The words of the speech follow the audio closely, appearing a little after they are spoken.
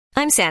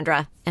I'm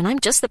Sandra, and I'm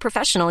just the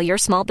professional your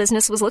small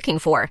business was looking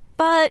for.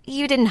 But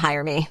you didn't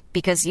hire me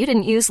because you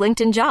didn't use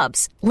LinkedIn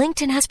Jobs.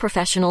 LinkedIn has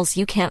professionals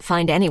you can't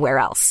find anywhere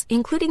else,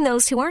 including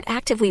those who aren't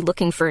actively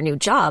looking for a new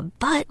job,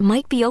 but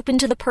might be open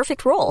to the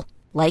perfect role,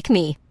 like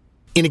me.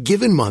 In a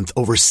given month,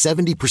 over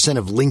 70%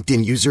 of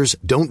LinkedIn users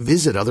don't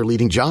visit other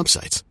leading job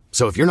sites.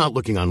 So if you're not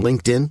looking on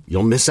LinkedIn,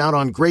 you'll miss out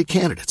on great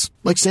candidates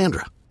like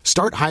Sandra.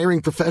 Start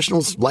hiring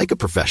professionals like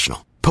a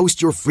professional.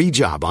 Post your free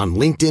job on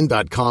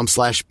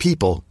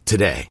linkedin.com/people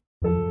today.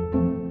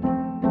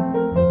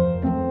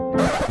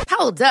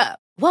 Hold up.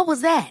 What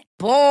was that?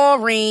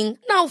 Boring.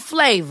 No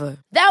flavor.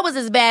 That was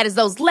as bad as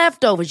those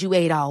leftovers you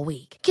ate all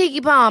week.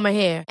 Keke Palmer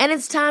here, and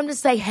it's time to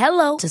say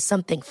hello to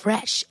something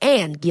fresh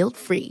and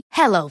guilt-free.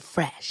 Hello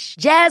Fresh.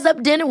 Jazz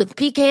up dinner with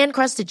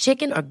pecan-crusted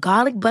chicken or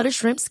garlic butter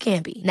shrimp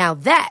scampi. Now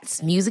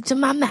that's music to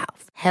my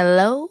mouth.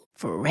 Hello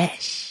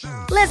Fresh.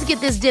 Let's get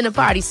this dinner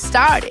party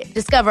started.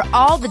 Discover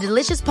all the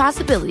delicious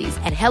possibilities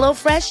at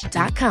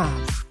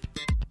hellofresh.com.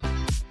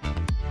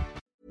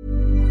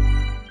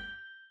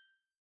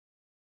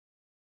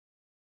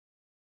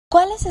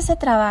 ¿Cuál es ese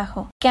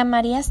trabajo que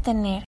amarías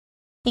tener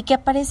y que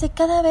aparece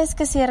cada vez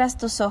que cierras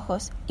tus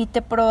ojos y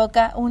te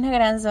provoca una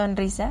gran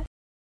sonrisa?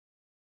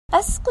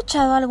 ¿Has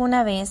escuchado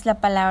alguna vez la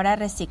palabra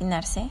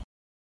resignarse?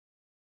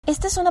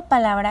 Esta es una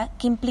palabra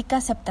que implica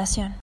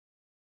aceptación,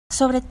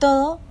 sobre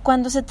todo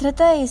cuando se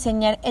trata de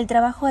diseñar el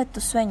trabajo de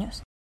tus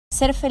sueños,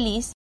 ser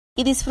feliz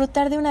y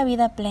disfrutar de una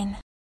vida plena.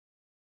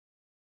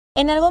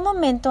 ¿En algún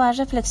momento has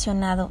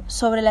reflexionado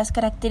sobre las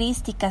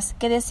características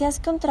que deseas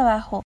que un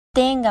trabajo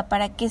tenga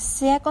para que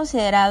sea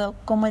considerado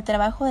como el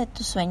trabajo de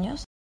tus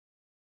sueños?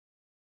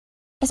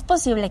 Es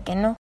posible que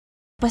no,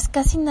 pues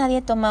casi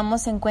nadie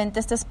tomamos en cuenta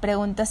estas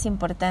preguntas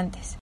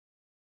importantes.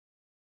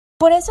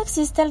 Por eso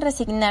existe el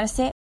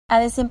resignarse a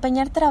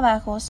desempeñar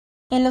trabajos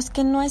en los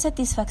que no hay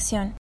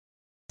satisfacción,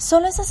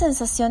 solo esa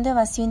sensación de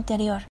vacío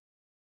interior.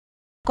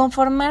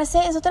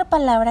 Conformarse es otra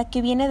palabra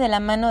que viene de la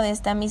mano de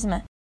esta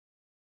misma.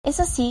 Es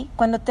así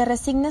cuando te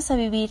resignas a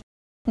vivir,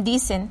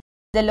 dicen,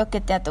 de lo que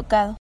te ha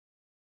tocado,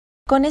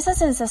 con esa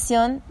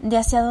sensación de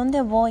hacia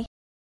dónde voy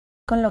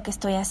con lo que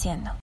estoy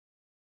haciendo.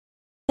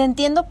 Te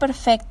entiendo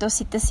perfecto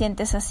si te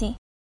sientes así,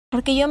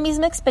 porque yo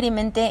misma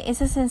experimenté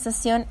esa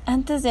sensación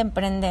antes de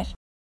emprender.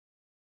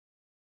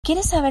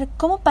 ¿Quieres saber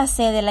cómo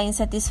pasé de la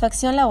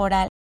insatisfacción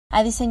laboral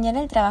a diseñar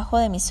el trabajo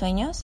de mis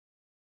sueños?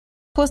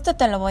 Justo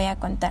te lo voy a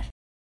contar.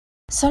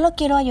 Solo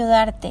quiero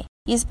ayudarte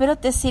y espero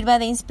te sirva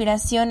de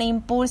inspiración e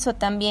impulso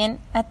también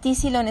a ti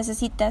si lo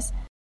necesitas.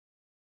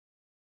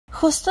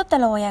 Justo te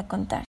lo voy a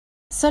contar.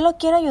 Solo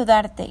quiero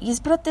ayudarte y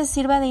espero te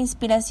sirva de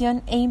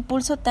inspiración e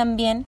impulso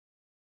también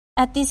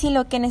a ti si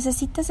lo que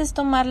necesitas es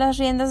tomar las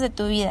riendas de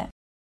tu vida.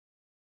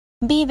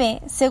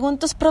 Vive según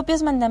tus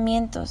propios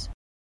mandamientos.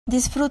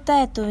 Disfruta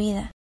de tu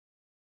vida.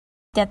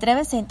 ¿Te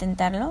atreves a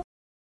intentarlo?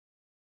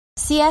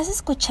 Si has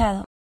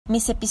escuchado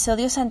mis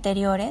episodios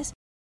anteriores,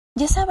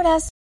 ya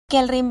sabrás que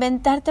el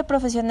reinventarte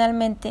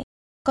profesionalmente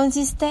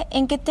consiste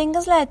en que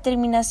tengas la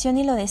determinación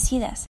y lo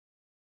decidas.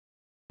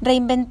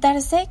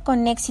 Reinventarse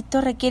con éxito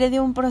requiere de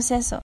un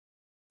proceso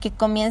que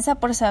comienza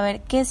por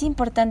saber qué es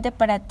importante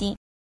para ti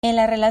en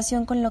la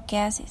relación con lo que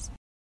haces.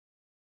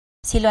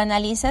 Si lo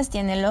analizas,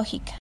 tiene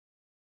lógica.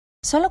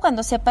 Solo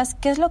cuando sepas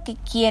qué es lo que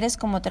quieres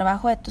como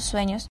trabajo de tus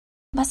sueños,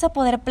 vas a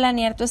poder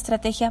planear tu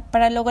estrategia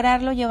para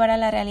lograrlo llevar a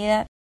la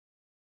realidad.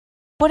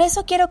 Por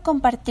eso quiero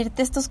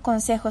compartirte estos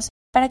consejos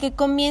para que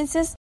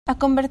comiences a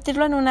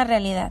convertirlo en una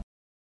realidad.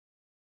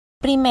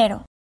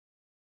 Primero,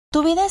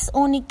 tu vida es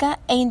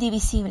única e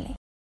indivisible.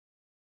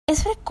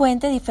 Es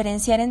frecuente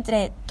diferenciar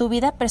entre tu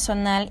vida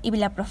personal y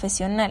la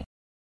profesional,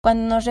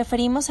 cuando nos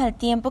referimos al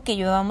tiempo que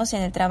llevamos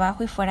en el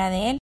trabajo y fuera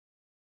de él.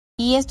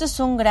 Y esto es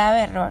un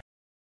grave error.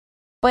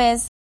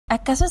 Pues,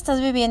 ¿acaso estás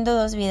viviendo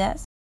dos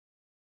vidas?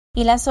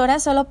 ¿Y las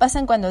horas solo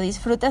pasan cuando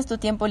disfrutas tu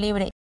tiempo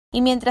libre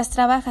y mientras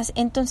trabajas,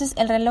 entonces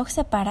el reloj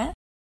se para?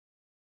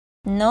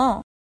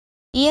 No.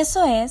 Y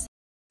eso es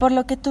por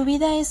lo que tu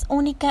vida es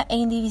única e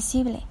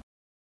indivisible.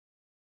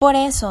 Por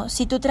eso,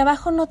 si tu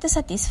trabajo no te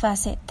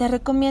satisface, te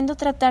recomiendo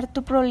tratar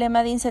tu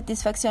problema de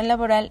insatisfacción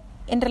laboral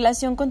en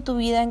relación con tu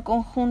vida en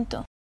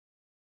conjunto.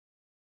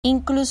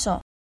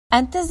 Incluso,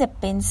 antes de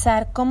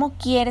pensar cómo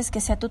quieres que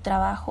sea tu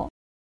trabajo,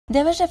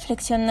 debes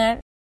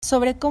reflexionar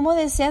sobre cómo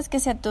deseas que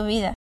sea tu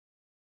vida,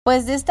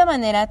 pues de esta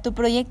manera tu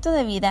proyecto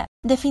de vida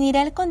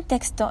definirá el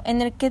contexto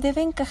en el que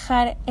debe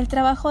encajar el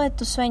trabajo de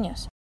tus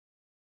sueños.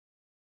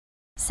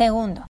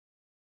 Segundo,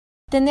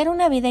 tener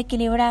una vida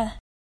equilibrada.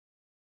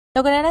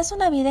 Lograrás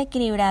una vida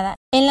equilibrada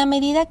en la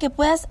medida que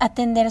puedas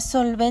atender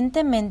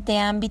solventemente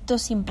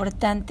ámbitos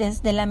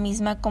importantes de la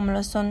misma como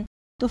lo son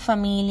tu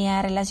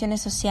familia,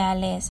 relaciones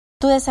sociales,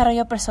 tu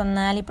desarrollo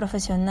personal y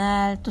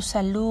profesional, tu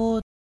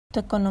salud, tu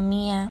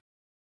economía,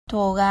 tu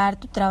hogar,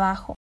 tu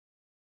trabajo.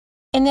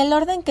 En el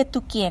orden que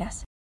tú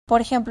quieras.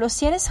 Por ejemplo,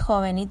 si eres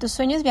joven y tu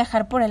sueño es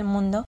viajar por el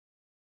mundo,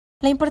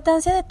 la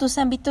importancia de tus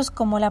ámbitos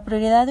como la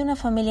prioridad de una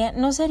familia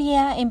no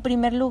sería en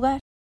primer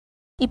lugar.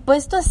 Y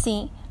puesto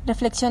así,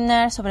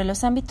 reflexionar sobre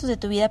los ámbitos de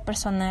tu vida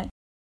personal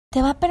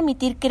te va a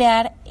permitir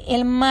crear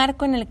el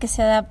marco en el que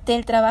se adapte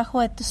el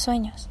trabajo de tus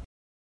sueños.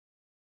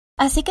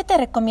 Así que te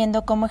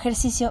recomiendo como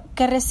ejercicio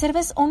que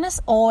reserves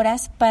unas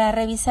horas para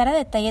revisar a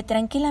detalle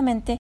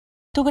tranquilamente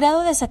tu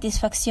grado de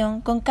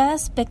satisfacción con cada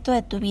aspecto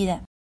de tu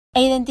vida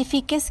e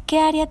identifiques qué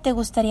área te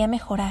gustaría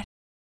mejorar.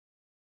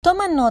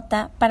 Toma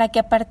nota para que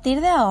a partir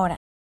de ahora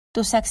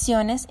tus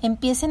acciones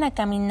empiecen a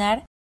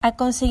caminar a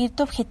conseguir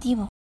tu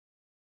objetivo.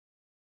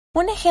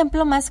 Un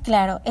ejemplo más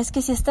claro es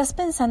que si estás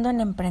pensando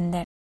en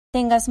emprender,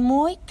 tengas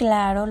muy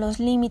claro los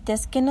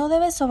límites que no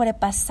debes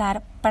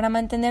sobrepasar para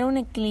mantener un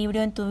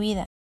equilibrio en tu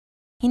vida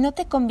y no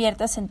te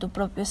conviertas en tu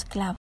propio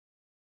esclavo.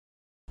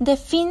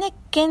 Define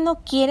qué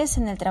no quieres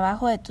en el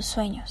trabajo de tus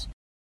sueños.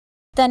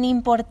 Tan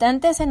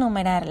importante es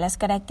enumerar las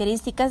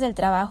características del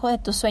trabajo de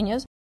tus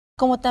sueños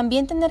como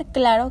también tener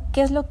claro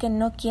qué es lo que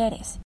no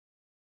quieres.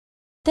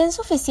 Ten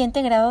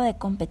suficiente grado de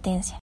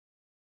competencia.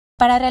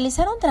 Para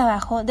realizar un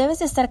trabajo debes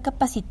de estar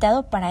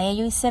capacitado para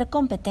ello y ser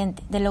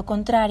competente. De lo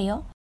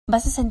contrario,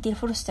 vas a sentir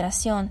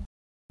frustración,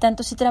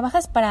 tanto si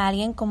trabajas para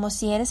alguien como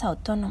si eres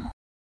autónomo.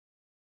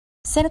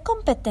 Ser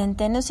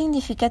competente no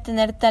significa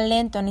tener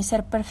talento ni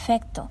ser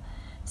perfecto,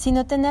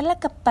 sino tener la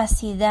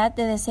capacidad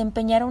de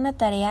desempeñar una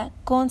tarea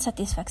con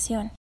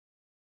satisfacción.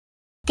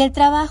 Que el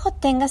trabajo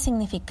tenga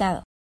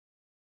significado.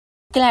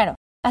 Claro,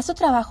 haz tu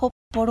trabajo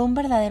por un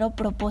verdadero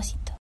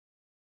propósito,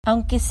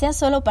 aunque sea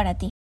solo para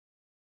ti.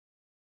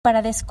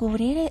 Para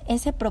descubrir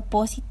ese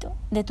propósito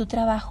de tu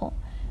trabajo,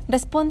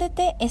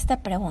 respóndete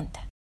esta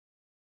pregunta.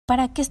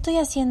 ¿Para qué estoy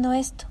haciendo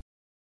esto?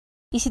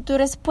 Y si tu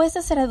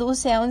respuesta se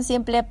reduce a un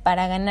simple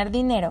para ganar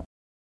dinero,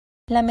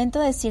 lamento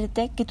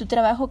decirte que tu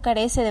trabajo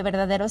carece de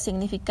verdadero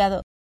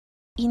significado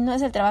y no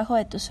es el trabajo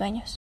de tus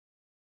sueños.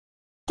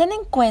 Ten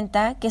en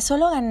cuenta que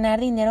solo ganar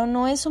dinero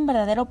no es un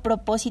verdadero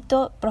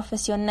propósito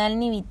profesional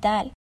ni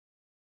vital.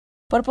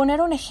 Por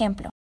poner un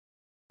ejemplo,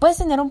 puedes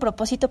tener un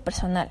propósito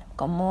personal,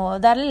 como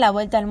darle la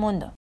vuelta al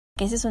mundo,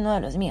 que ese es uno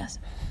de los míos,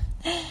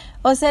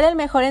 o ser el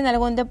mejor en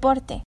algún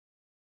deporte,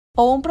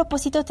 o un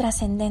propósito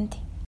trascendente.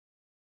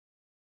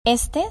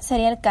 Este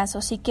sería el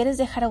caso si quieres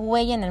dejar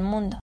huella en el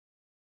mundo,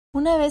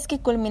 una vez que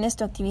culmines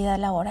tu actividad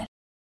laboral.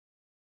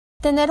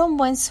 Tener un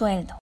buen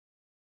sueldo.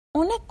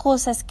 Una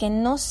cosa es que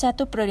no sea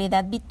tu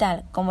prioridad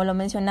vital, como lo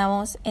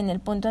mencionamos en el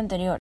punto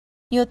anterior,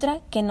 y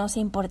otra que no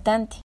sea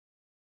importante.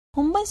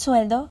 Un buen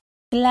sueldo,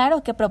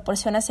 claro que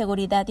proporciona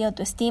seguridad y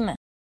autoestima,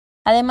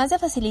 además de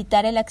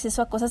facilitar el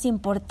acceso a cosas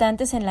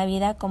importantes en la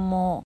vida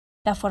como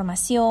la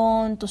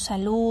formación, tu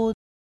salud,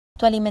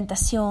 tu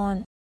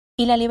alimentación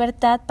y la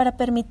libertad para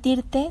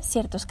permitirte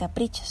ciertos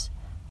caprichos.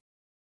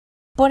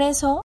 Por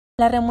eso,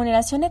 la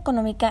remuneración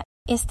económica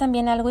es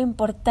también algo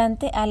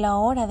importante a la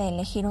hora de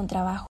elegir un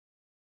trabajo.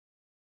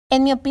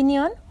 En mi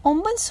opinión,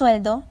 un buen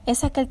sueldo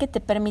es aquel que te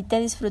permite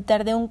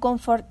disfrutar de un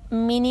confort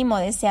mínimo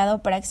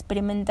deseado para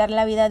experimentar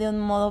la vida de un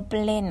modo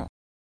pleno,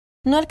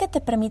 no el que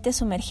te permite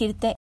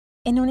sumergirte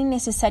en un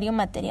innecesario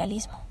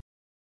materialismo.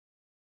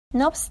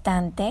 No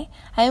obstante,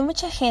 hay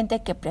mucha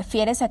gente que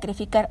prefiere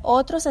sacrificar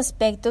otros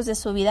aspectos de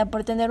su vida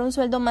por tener un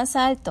sueldo más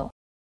alto.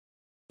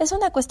 Es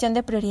una cuestión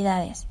de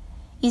prioridades,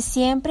 y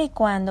siempre y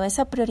cuando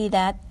esa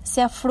prioridad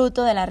sea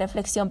fruto de la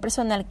reflexión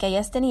personal que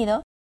hayas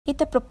tenido y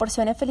te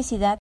proporcione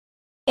felicidad,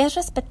 es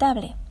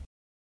respetable.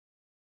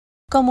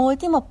 Como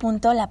último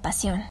punto, la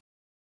pasión.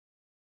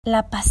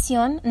 La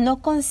pasión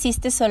no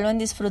consiste solo en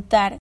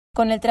disfrutar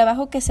con el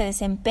trabajo que se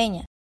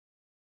desempeña.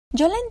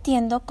 Yo la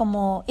entiendo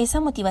como esa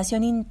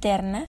motivación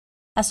interna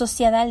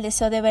asociada al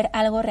deseo de ver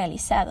algo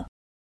realizado.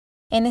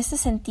 En este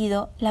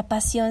sentido, la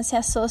pasión se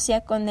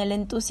asocia con el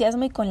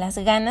entusiasmo y con las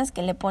ganas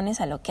que le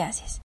pones a lo que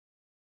haces.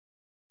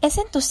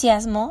 Ese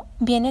entusiasmo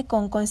viene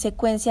con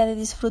consecuencia de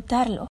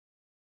disfrutarlo.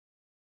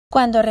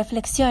 Cuando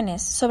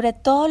reflexiones sobre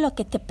todo lo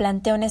que te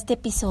planteo en este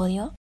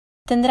episodio,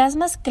 tendrás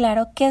más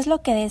claro qué es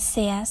lo que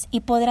deseas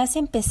y podrás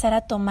empezar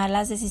a tomar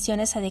las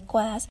decisiones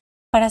adecuadas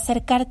para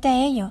acercarte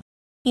a ello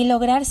y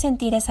lograr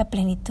sentir esa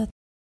plenitud.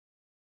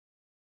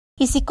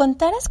 ¿Y si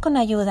contaras con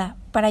ayuda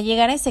para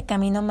llegar a ese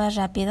camino más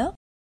rápido?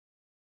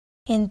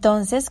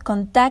 Entonces,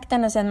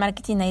 contáctanos en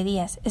Marketing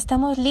Ideas.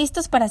 Estamos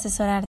listos para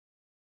asesorarte.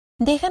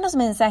 Déjanos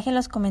mensaje en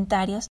los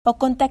comentarios o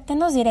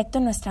contáctanos directo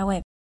en nuestra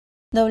web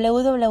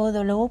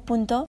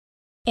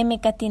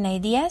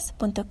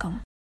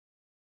www.mcatinideas.com.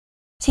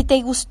 Si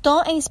te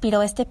gustó e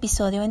inspiró este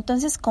episodio,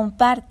 entonces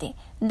comparte,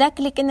 da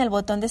clic en el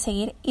botón de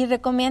seguir y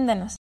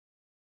recomiéndanos.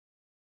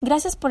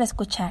 Gracias por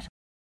escuchar.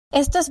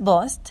 Esto es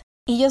Bost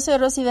y yo soy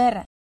Rosy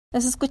Berra.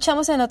 Nos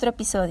escuchamos en otro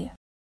episodio.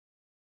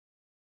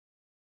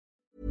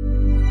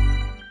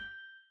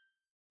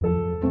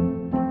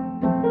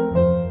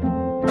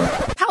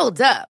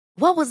 Hold up.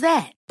 What was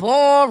that?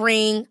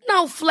 Boring.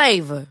 No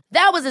flavor.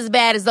 That was as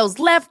bad as those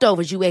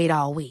leftovers you ate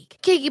all week.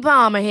 Keke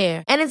Palmer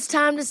here, and it's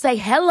time to say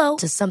hello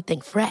to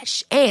something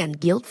fresh and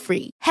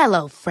guilt-free.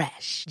 Hello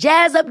Fresh.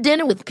 Jazz up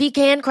dinner with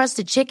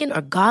pecan-crusted chicken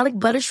or garlic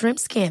butter shrimp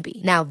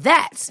scampi. Now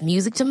that's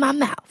music to my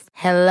mouth.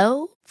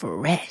 Hello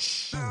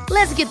Fresh.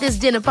 Let's get this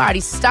dinner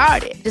party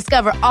started.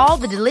 Discover all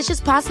the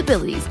delicious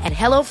possibilities at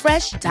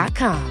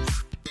HelloFresh.com.